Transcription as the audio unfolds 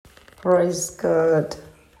Praise God.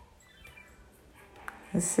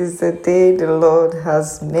 This is the day the Lord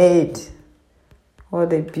has made.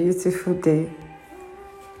 What a beautiful day.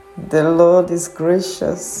 The Lord is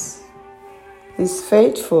gracious. He's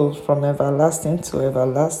faithful from everlasting to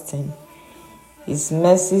everlasting. His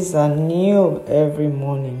mercies are new every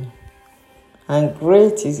morning, and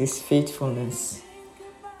great is His faithfulness.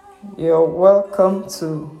 You're welcome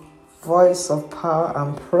to Voice of Power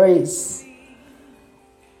and Praise.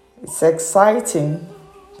 It's exciting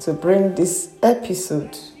to bring this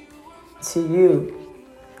episode to you.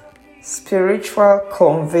 Spiritual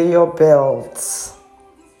conveyor belts,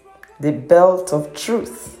 the belt of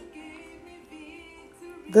truth.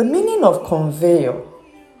 The meaning of conveyor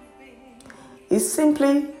is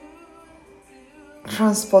simply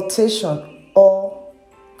transportation or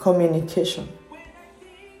communication.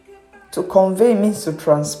 To convey means to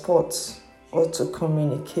transport or to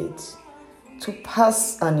communicate, to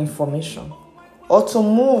pass an information, or to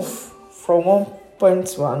move from one point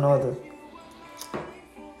to another.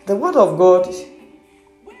 The Word of God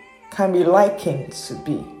can be likened to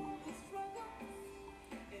be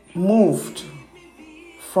moved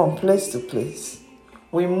from place to place.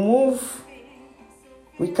 We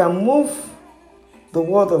can move the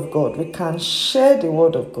Word of God. We can share the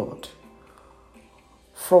Word of God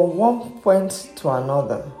from one point to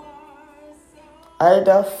another,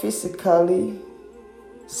 either physically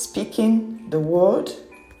speaking the Word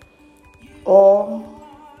or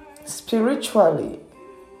spiritually.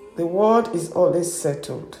 The Word is always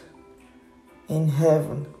settled in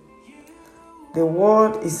heaven. The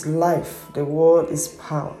Word is life. The Word is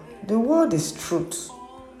power. The Word is truth.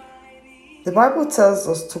 The Bible tells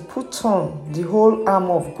us to put on the whole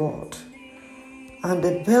armor of God, and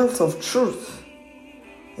the belt of truth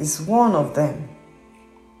is one of them.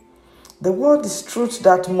 The Word is truth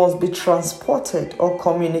that must be transported or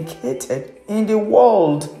communicated in the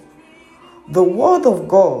world. The Word of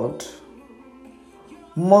God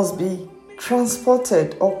must be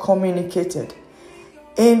transported or communicated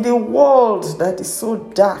in the world that is so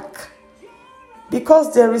dark,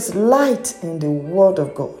 because there is light in the Word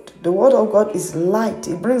of God. The Word of God is light.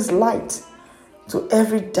 It brings light to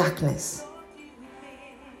every darkness.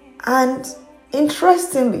 And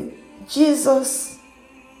interestingly, Jesus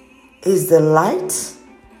is the light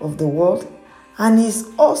of the world, and He's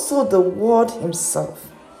also the Word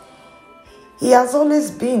Himself. He has always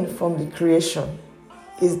been from the creation.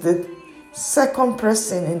 He's the second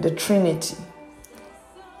person in the Trinity.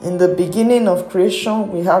 In the beginning of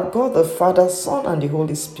creation, we have God the Father, Son, and the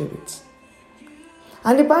Holy Spirit.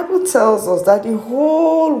 And the Bible tells us that the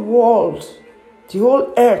whole world, the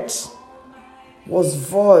whole earth, was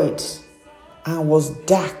void and was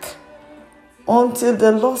dark until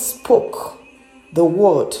the Lord spoke the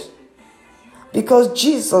word, because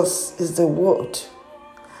Jesus is the word.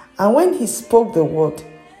 And when He spoke the word,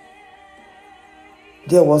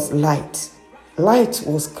 there was light. Light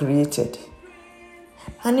was created.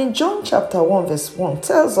 And in John chapter 1 verse 1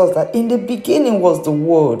 tells us that in the beginning was the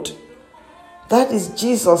Word. That is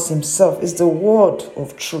Jesus Himself, is the Word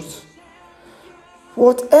of truth.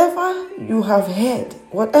 Whatever you have heard,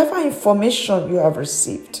 whatever information you have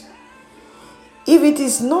received, if it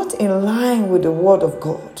is not in line with the Word of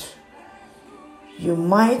God, you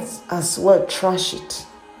might as well trash it.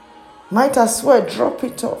 Might as well drop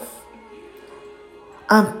it off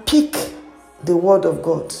and pick the Word of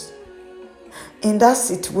God. In that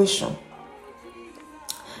situation,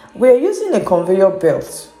 we're using a conveyor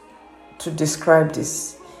belt to describe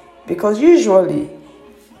this, because usually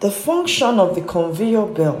the function of the conveyor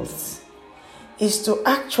belt is to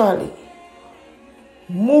actually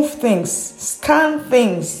move things, scan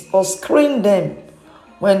things, or screen them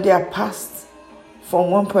when they are passed from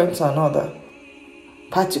one point to another,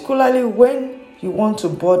 particularly when you want to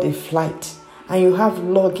board a flight and you have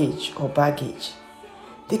luggage or baggage.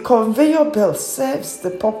 The conveyor belt serves the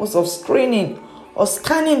purpose of screening or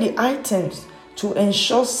scanning the items to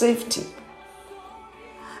ensure safety.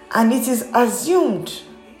 And it is assumed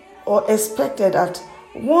or expected that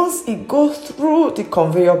once it goes through the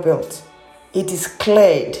conveyor belt, it is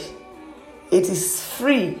cleared. It is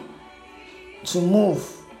free to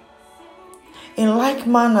move. In like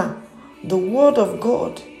manner, the Word of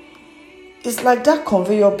God is like that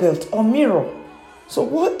conveyor belt or mirror. So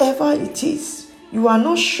whatever it is you are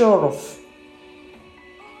not sure of,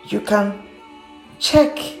 you can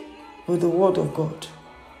check with the Word of God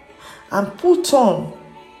and put on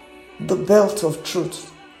the belt of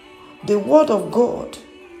truth. The Word of God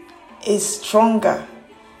is stronger,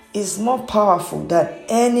 is more powerful than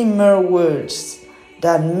any mere words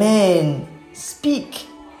that men speak.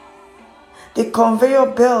 The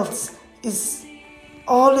conveyor belt is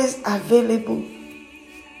always available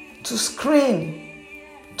to screen,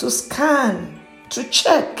 to scan, to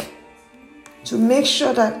check, to make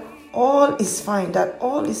sure that all is fine, that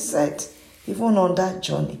all is set, even on that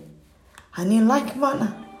journey. And in like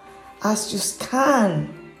manner, as you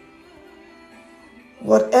scan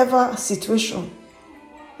whatever situation,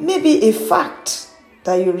 maybe a fact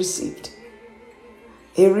that you received,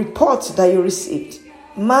 a report that you received,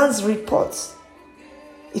 man's report,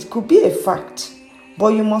 it could be a fact, but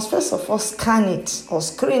you must first of all scan it or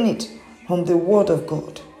screen it from the Word of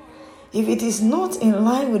God. If it is not in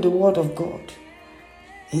line with the Word of God,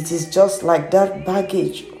 it is just like that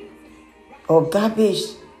baggage or garbage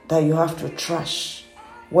that you have to trash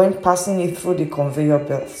when passing it through the conveyor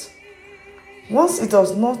belt. Once it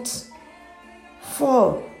does not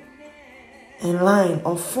fall in line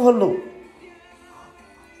or follow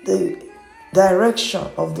the direction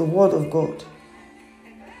of the Word of God,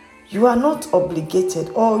 you are not obligated,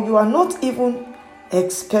 or you are not even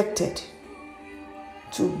expected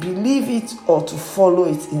to believe it or to follow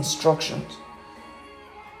its instructions.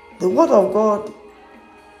 The Word of God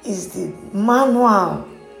is the manual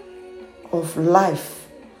of life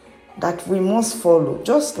that we must follow,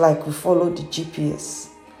 just like we follow the GPS,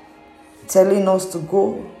 telling us to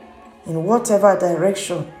go in whatever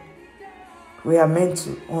direction we are meant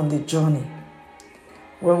to on the journey.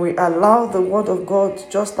 When we allow the Word of God,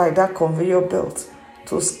 just like that conveyor belt,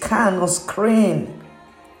 to scan or screen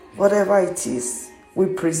whatever it is we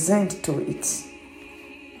present to it,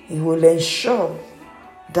 it will ensure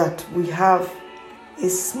that we have a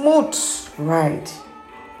smooth ride.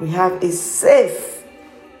 We have a safe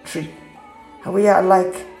trip. And we are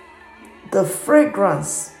like the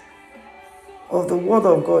fragrance of the Word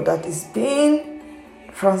of God that is being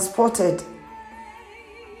transported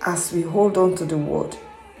as we hold on to the Word.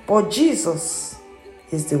 But Jesus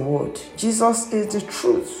is the Word. Jesus is the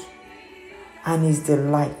truth and is the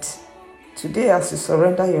light. Today, as you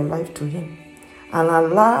surrender your life to Him and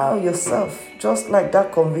allow yourself, just like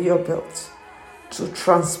that conveyor belt, to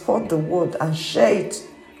transport the Word and share it,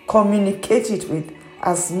 communicate it with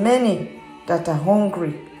as many that are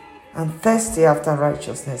hungry and thirsty after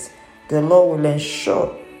righteousness, the Lord will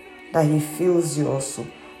ensure that He fills you also.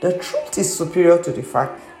 The truth is superior to the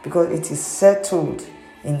fact, because it is settled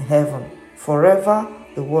in heaven. Forever,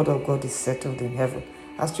 the Word of God is settled in heaven.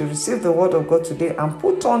 As you receive the Word of God today and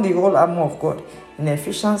put on the whole armor of God in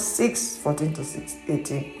Ephesians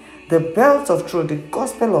 6:14-18, the belt of truth, the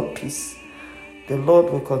gospel of peace, the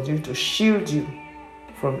Lord will continue to shield you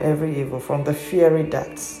from every evil, from the fiery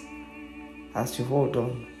darts, as you hold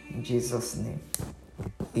on. In Jesus' name,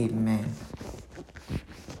 amen.